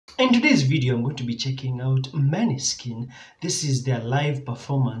In today's video, I'm going to be checking out Måneskin. This is their live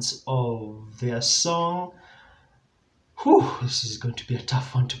performance of their song. This is going to be a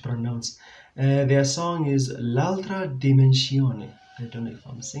tough one to pronounce. Their song is L'altra dimensione. I don't know if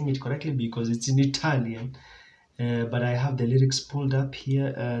I'm saying it correctly because it's in Italian, but I have the lyrics pulled up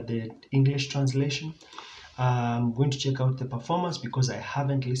here, the English translation. I'm going to check out the performance because I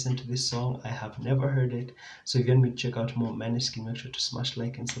haven't listened to this song. I have never heard it. So if you want me to check out more Måneskin, make sure to smash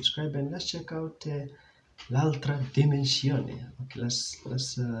like and subscribe, and let's check out L'altra dimensione. Okay, let's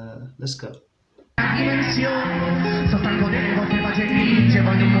go. Dimensione, sto stanco delle vostre facce grigie,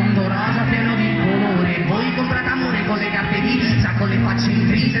 voglio un mondo rosa pieno di colore, voi comprate amore con le carte vista, con le facce in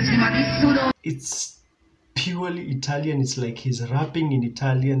crisi, sì, ma di sudore. It's purely Italian. It's like he's rapping in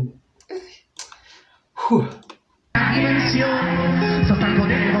Italian. Dimensione, sto stanco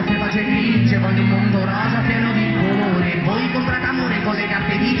delle vostre facce grigie, voglio un mondo rosa pieno di colore, voi comprate amore con le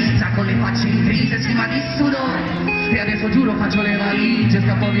carte vista, con le facce in crisi, sì, ma di sudore. E adesso giuro faccio le valigie,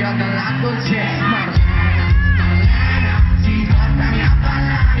 scappo via dalla dolce Marlena, si portami a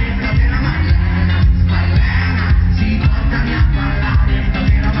ballare, stasera Marlena, si portami a ballare,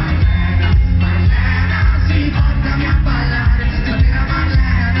 stasera Marlena, si portami a ballare, stasera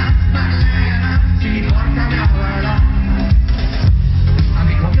Marlena, si portami a ballare.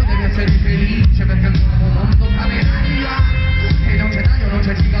 Amico mio devi essere felice perché il nuovo mondo camerebbe e non c'è taglio, non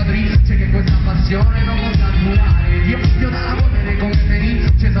c'è cicatrice che questa passione non possa durare. Io dalla polvere come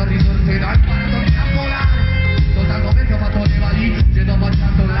felice sono risorte dal quarto a volare. Soltanto perché ho fatto le valigie dopo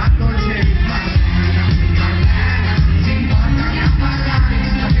acciato la dolce Marlena, si portami a ballare,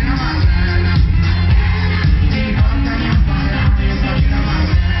 stasera Marlena, si portami a ballare, stasera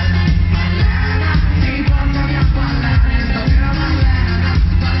Marlena, si portami a ballare, stasera Marlena,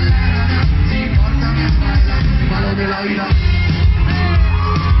 si portami a ballare, il malo della vita.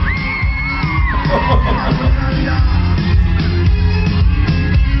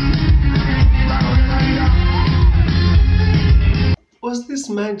 Was this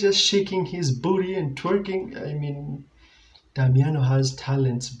man just shaking his booty and twerking? I mean, Damiano has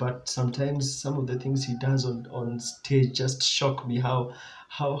talents, but sometimes some of the things he does on stage just shock me. How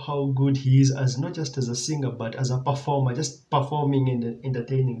good he is as not just as a singer but as a performer, just performing and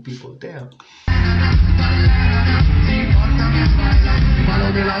entertaining people. Damn.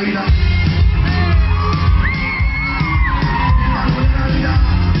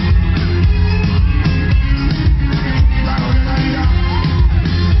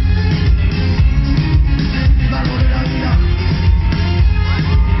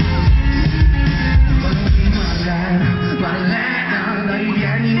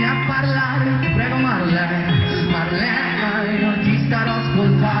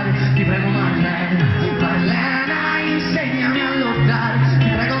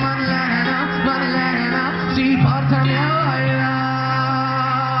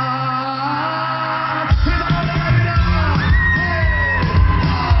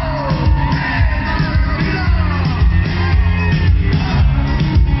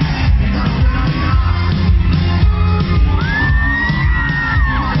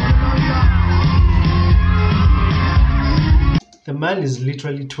 The man is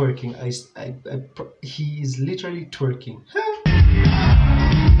literally twerking. He is literally twerking.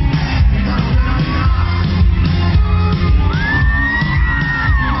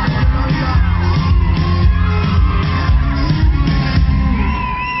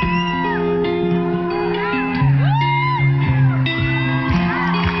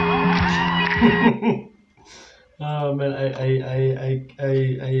 Oh man,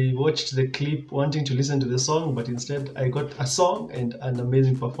 I watched the clip wanting to listen to the song, but instead I got a song and an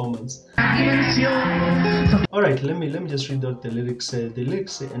amazing performance. Alright, let me just read out the lyrics. The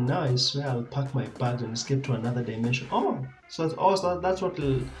lyrics say, and now I swear I'll pack my bag and escape to another dimension. So that's what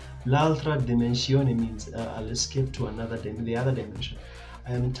l'altra dimensione means. I'll escape to the other dimension.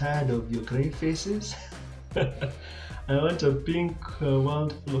 I am tired of your grey faces. I want a pink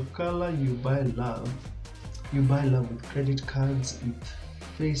world full of color. You buy love. You buy love with credit cards, with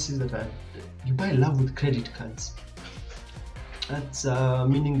faces that are... You buy love with credit cards. That's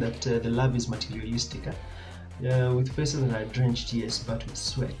meaning that the love is materialistic. With faces that are drenched, yes, but with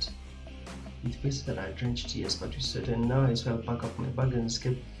sweat. With faces that are drenched, yes, but with sweat. And now I shall pack up my bag and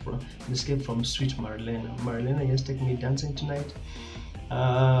escape from sweet Marlena. Marlena, yes, take me dancing tonight.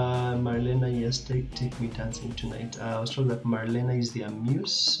 Marlena, yes, take me dancing tonight. I was told that Marlena is their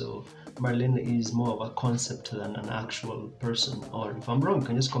muse, so Marlena is more of a concept than an actual person. Or if I'm wrong, you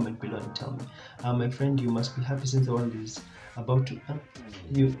can just comment below and tell me. My friend, you must be happy since the world is about to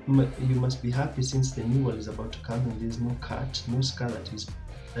you must be happy since the new world is about to come and there's no cut, no scar that is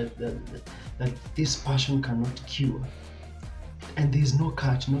that this passion cannot cure, and there's no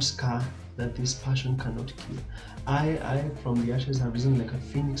cut, no scar that this passion cannot cure. I from the ashes have risen like a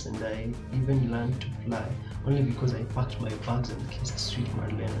phoenix, and I even learned to fly only because I packed my bags and kissed sweet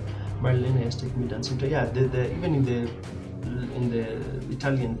Marlena. Marlena has taken me dancing to, yeah, even in the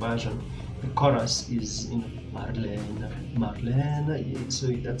Italian version, the chorus is, you know, Marlena, Marlena, yeah, so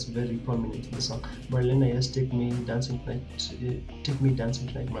that's very prominent in the song. Marlena, yes, take me dancing tonight,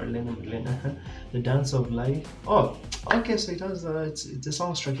 Marlena, Marlena, the dance of life. Oh, okay, so it has, it's the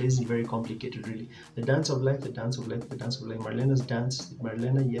song structure isn't very complicated really. The dance of life, the dance of life, the dance of life, Marlena's dance,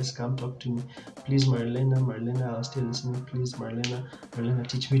 Marlena, yes, come talk to me, please Marlena, Marlena, I'll stay listening, please Marlena, Marlena,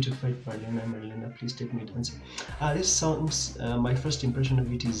 teach me to fight, Marlena, Marlena, please take me dancing. This song's, my first impression of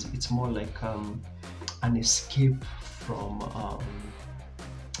it is, it's more like an escape from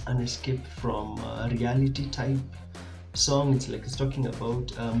reality type song. It's like it's talking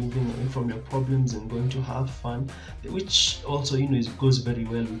about moving away from your problems and going to have fun, which also, you know, it goes very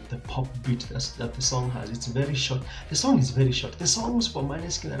well with the pop beat that the song has. It's very short. The song is very short. The songs for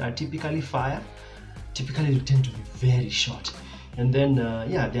Måneskin that are typically fire typically tend to be very short. And then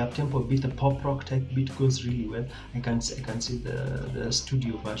yeah, the up-tempo beat, the pop rock type beat goes really well. I can see the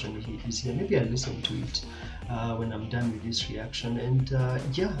studio version is here. Maybe I'll listen to it when I'm done with this reaction. And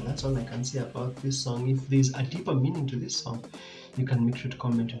yeah, that's all I can say about this song. If there's a deeper meaning to this song, you can make sure to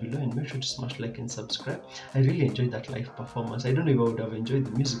comment below and make sure to smash like and subscribe. I really enjoyed that live performance. I don't know if I would have enjoyed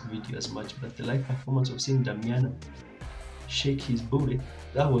the music video as much, but the live performance of seeing Damiano shake his booty,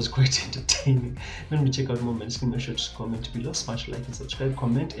 that was quite entertaining. When we check out more Måneskin, make sure to comment below, smash like and subscribe,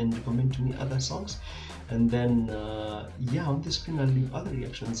 comment and recommend to me other songs. And then yeah, on the screen I'll leave other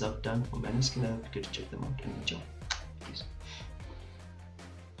reactions I've done for Måneskin. I hope you get to check them out and enjoy.